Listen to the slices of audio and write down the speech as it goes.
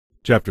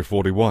Chapter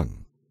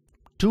 41.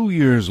 2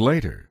 years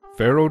later,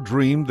 Pharaoh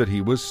dreamed that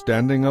he was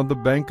standing on the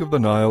bank of the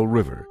Nile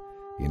River.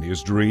 In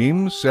his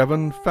dream,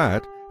 7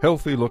 fat,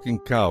 healthy-looking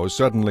cows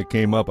suddenly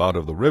came up out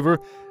of the river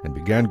and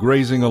began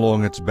grazing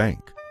along its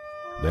bank.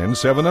 Then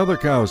 7 other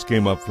cows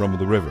came up from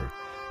the river,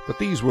 but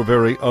these were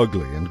very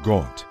ugly and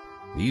gaunt.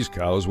 These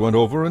cows went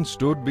over and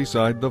stood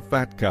beside the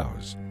fat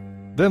cows.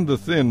 Then the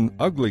thin,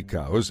 ugly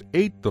cows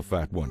ate the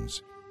fat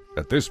ones.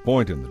 At this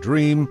point in the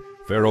dream,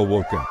 Pharaoh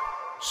woke up.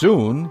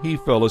 Soon he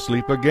fell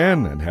asleep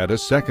again and had a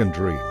second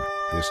dream.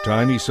 This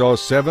time he saw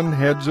 7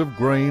 heads of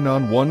grain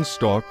on one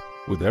stalk,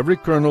 with every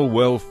kernel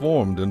well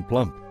formed and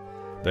plump.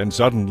 Then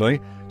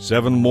suddenly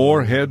 7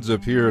 more heads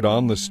appeared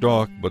on the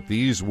stalk, but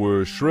these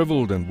were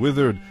shriveled and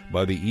withered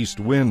by the east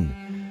wind.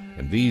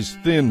 And these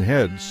thin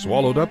heads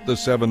swallowed up the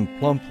 7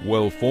 plump,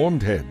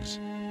 well-formed heads.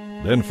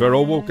 Then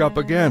Pharaoh woke up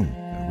again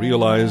and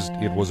realized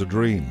it was a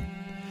dream.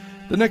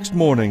 The next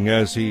morning,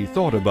 as he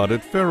thought about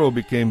it, Pharaoh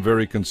became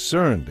very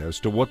concerned as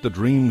to what the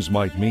dreams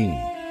might mean.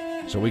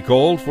 So he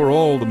called for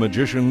all the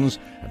magicians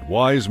and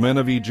wise men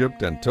of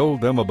Egypt and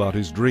told them about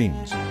his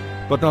dreams.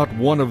 But not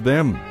one of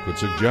them could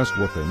suggest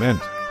what they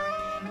meant.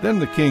 Then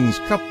the king's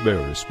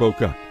cupbearer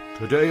spoke up.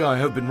 "Today I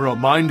have been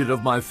reminded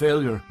of my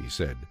failure," he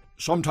said.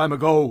 "Some time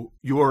ago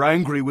you were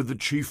angry with the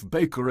chief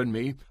baker and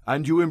me,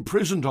 and you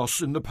imprisoned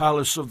us in the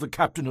palace of the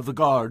captain of the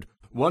guard.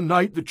 One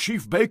night the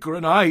chief baker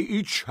and I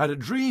each had a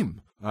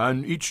dream,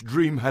 and each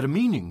dream had a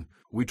meaning.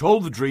 We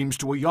told the dreams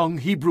to a young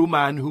Hebrew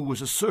man who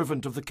was a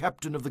servant of the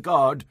captain of the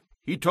guard.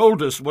 He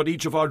told us what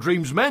each of our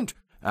dreams meant,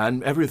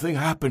 and everything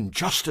happened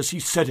just as he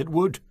said it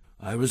would.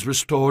 I was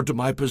restored to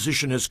my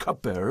position as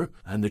cupbearer,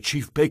 and the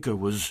chief baker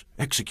was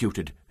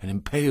executed and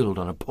impaled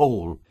on a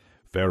pole."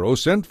 Pharaoh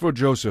sent for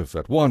Joseph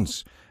at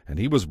once, and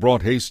he was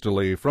brought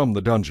hastily from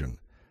the dungeon.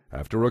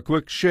 After a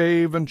quick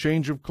shave and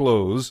change of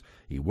clothes,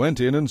 he went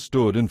in and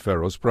stood in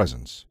Pharaoh's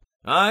presence.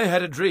 "I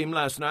had a dream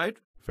last night,"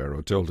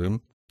 Pharaoh told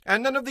him,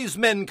 "and none of these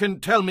men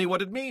can tell me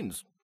what it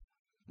means.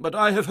 But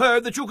I have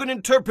heard that you can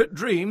interpret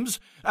dreams,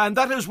 and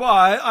that is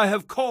why I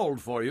have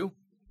called for you."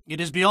 "It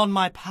is beyond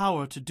my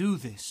power to do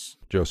this,"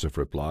 Joseph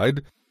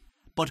replied.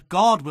 "but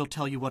God will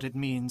tell you what it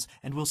means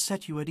and will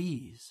set you at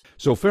ease."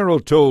 So Pharaoh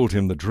told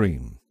him the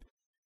dream.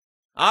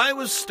 "I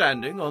was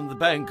standing on the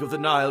bank of the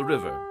Nile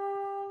River.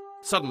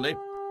 Suddenly,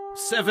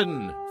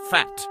 7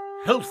 fat,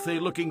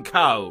 healthy-looking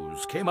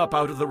cows came up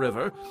out of the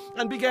river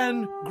and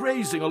began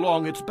grazing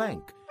along its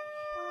bank.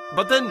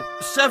 But then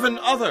 7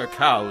 other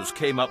cows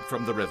came up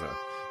from the river.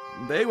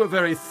 They were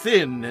very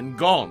thin and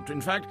gaunt.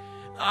 In fact,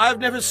 I've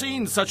never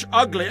seen such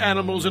ugly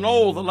animals in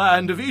all the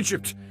land of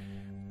Egypt.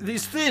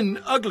 These thin,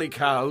 ugly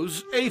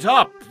cows ate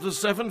up the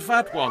 7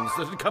 fat ones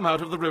that had come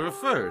out of the river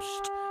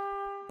first.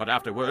 But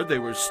afterward they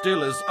were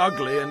still as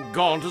ugly and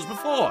gaunt as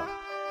before.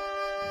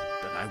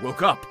 Then I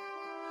woke up.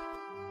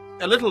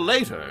 A little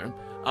later,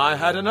 I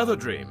had another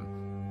dream.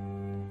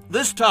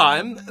 This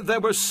time there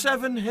were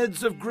 7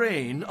 heads of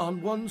grain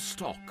on one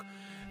stalk,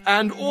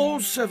 and all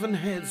 7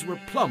 heads were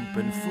plump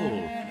and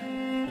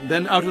full.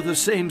 Then out of the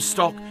same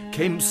stalk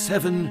came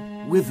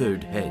 7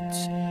 withered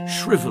heads,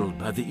 shriveled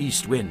by the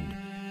east wind,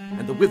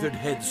 and the withered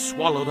heads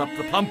swallowed up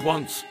the plump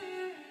ones.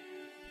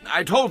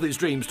 I told these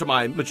dreams to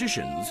my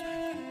magicians,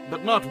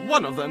 but not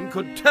one of them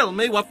could tell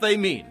me what they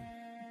mean."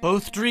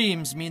 "Both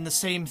dreams mean the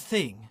same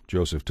thing,"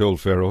 Joseph told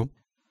Pharaoh.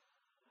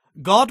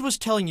 "God was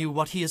telling you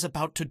what he is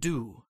about to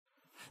do.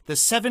 The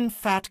 7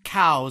 fat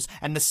cows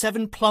and the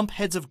 7 plump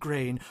heads of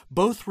grain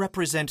both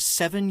represent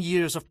 7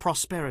 years of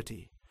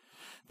prosperity.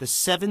 The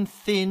 7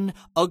 thin,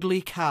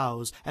 ugly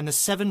cows and the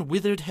 7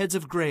 withered heads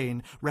of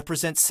grain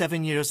represent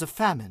 7 years of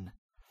famine.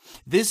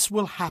 This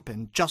will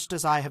happen just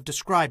as I have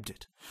described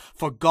it,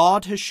 for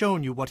God has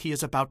shown you what he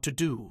is about to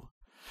do.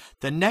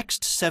 The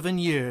next 7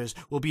 years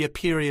will be a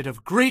period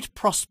of great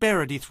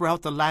prosperity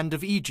throughout the land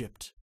of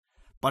Egypt.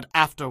 But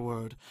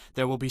afterward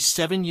there will be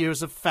 7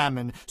 years of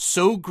famine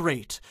so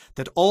great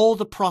that all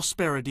the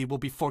prosperity will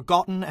be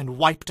forgotten and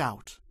wiped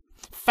out.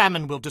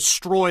 Famine will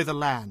destroy the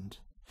land.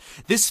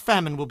 This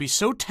famine will be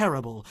so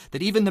terrible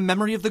that even the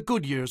memory of the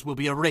good years will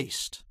be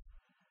erased.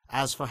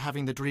 As for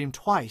having the dream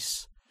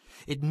twice,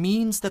 it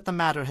means that the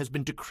matter has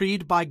been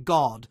decreed by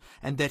God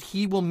and that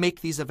he will make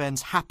these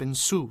events happen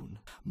soon.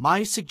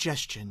 My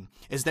suggestion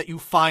is that you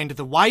find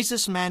the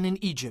wisest man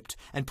in Egypt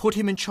and put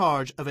him in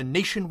charge of a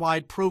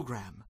nationwide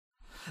program.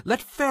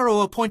 Let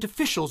Pharaoh appoint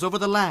officials over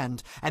the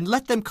land, and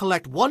let them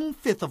collect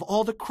 1/5 of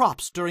all the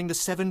crops during the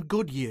 7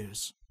 good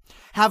years.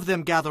 Have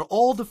them gather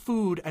all the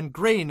food and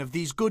grain of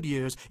these good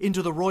years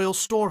into the royal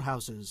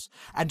storehouses,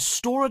 and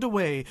store it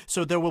away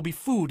so there will be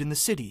food in the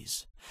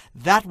cities.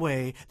 That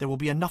way there will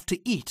be enough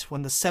to eat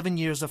when the 7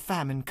 years of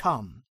famine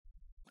come.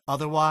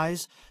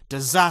 Otherwise,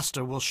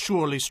 disaster will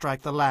surely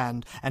strike the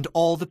land, and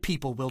all the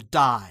people will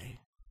die."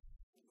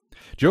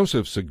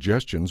 Joseph's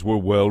suggestions were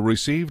well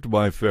received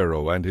by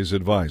Pharaoh and his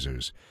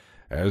advisers.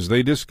 As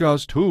they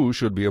discussed who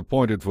should be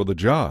appointed for the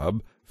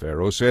job,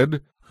 Pharaoh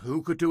said,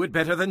 "Who could do it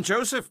better than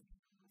Joseph?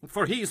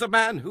 For he is a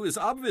man who is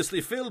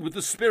obviously filled with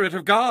the Spirit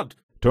of God."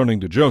 Turning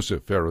to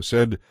Joseph, Pharaoh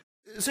said,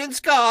 Since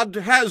God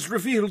has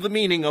revealed the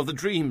meaning of the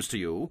dreams to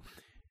you,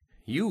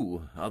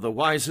 you are the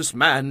wisest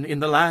man in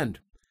the land.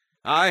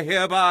 I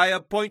hereby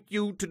appoint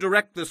you to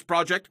direct this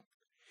project.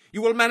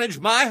 You will manage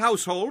my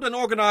household and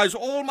organize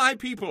all my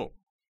people.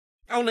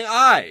 Only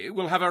I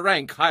will have a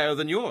rank higher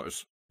than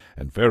yours.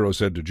 And Pharaoh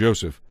said to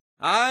Joseph,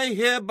 I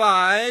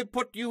hereby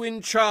put you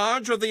in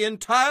charge of the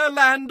entire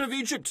land of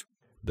Egypt.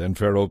 Then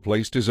Pharaoh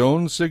placed his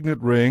own signet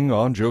ring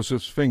on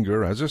Joseph's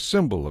finger as a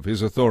symbol of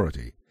his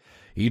authority.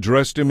 He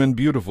dressed him in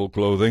beautiful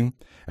clothing,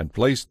 and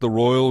placed the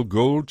royal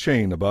gold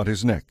chain about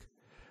his neck.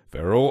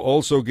 Pharaoh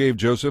also gave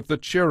Joseph the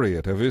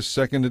chariot of his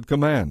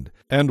second-in-command,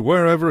 and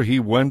wherever he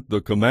went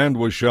the command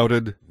was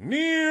shouted,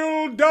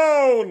 "Kneel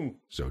down!"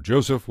 So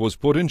Joseph was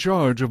put in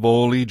charge of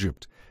all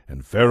Egypt.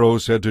 And Pharaoh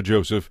said to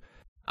Joseph,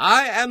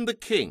 I am the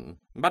king,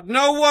 but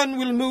no one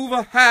will move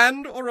a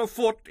hand or a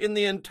foot in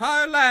the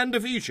entire land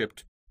of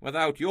Egypt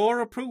without your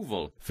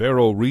approval.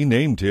 Pharaoh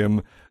renamed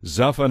him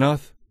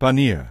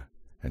Zaphanath-Paneah,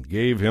 and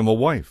gave him a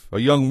wife, a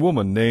young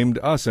woman named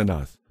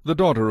Asenath, the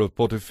daughter of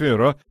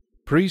Potipherah,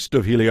 priest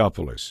of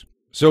Heliopolis.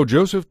 So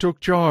Joseph took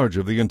charge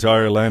of the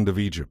entire land of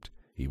Egypt.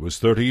 He was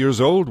 30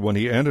 years old when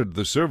he entered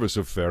the service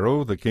of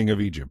Pharaoh, the king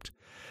of Egypt.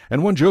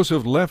 And when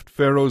Joseph left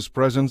Pharaoh's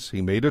presence,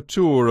 he made a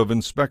tour of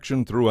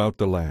inspection throughout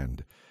the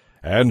land.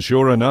 And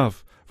sure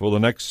enough, for the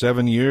next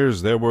 7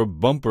 years there were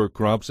bumper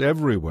crops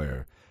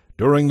everywhere.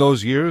 During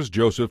those years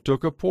Joseph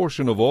took a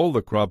portion of all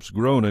the crops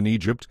grown in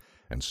Egypt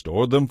and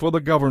stored them for the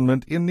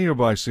government in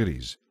nearby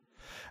cities.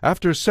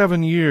 After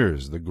 7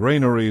 years the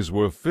granaries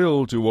were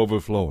filled to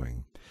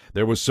overflowing.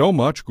 There was so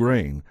much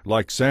grain,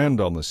 like sand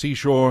on the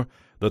seashore,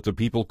 that the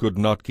people could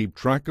not keep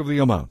track of the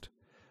amount.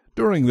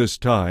 During this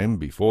time,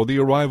 before the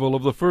arrival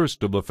of the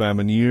first of the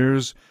famine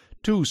years,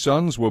 2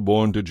 sons were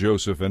born to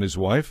Joseph and his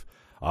wife,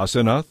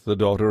 Asenath, the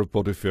daughter of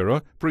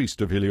Potipherah,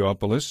 priest of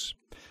Heliopolis.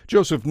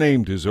 Joseph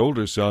named his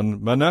older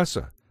son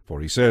Manasseh,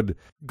 for he said,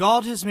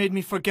 God has made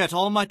me forget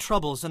all my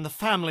troubles and the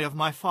family of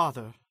my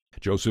father.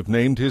 Joseph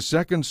named his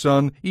second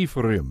son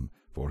Ephraim,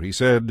 for he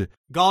said,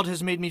 God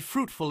has made me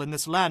fruitful in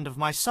this land of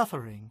my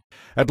suffering.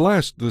 At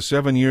last the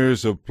 7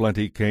 years of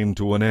plenty came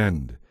to an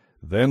end.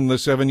 Then the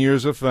 7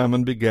 years of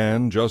famine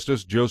began, just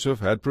as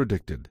Joseph had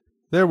predicted.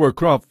 There were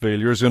crop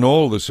failures in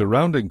all the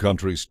surrounding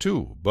countries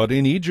too, but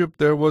in Egypt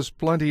there was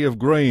plenty of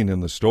grain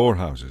in the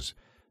storehouses.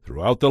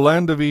 Throughout the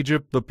land of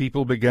Egypt the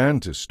people began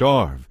to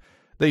starve.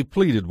 They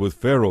pleaded with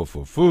Pharaoh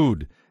for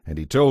food, and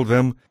he told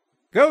them,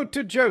 "Go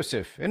to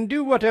Joseph and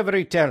do whatever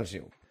he tells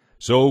you."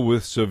 So,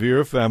 with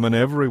severe famine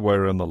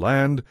everywhere in the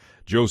land,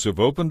 Joseph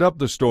opened up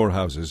the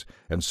storehouses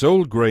and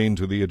sold grain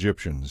to the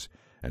Egyptians.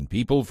 And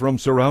people from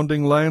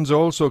surrounding lands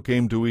also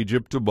came to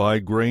Egypt to buy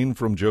grain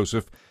from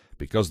Joseph,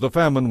 because the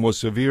famine was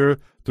severe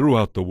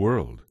throughout the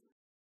world.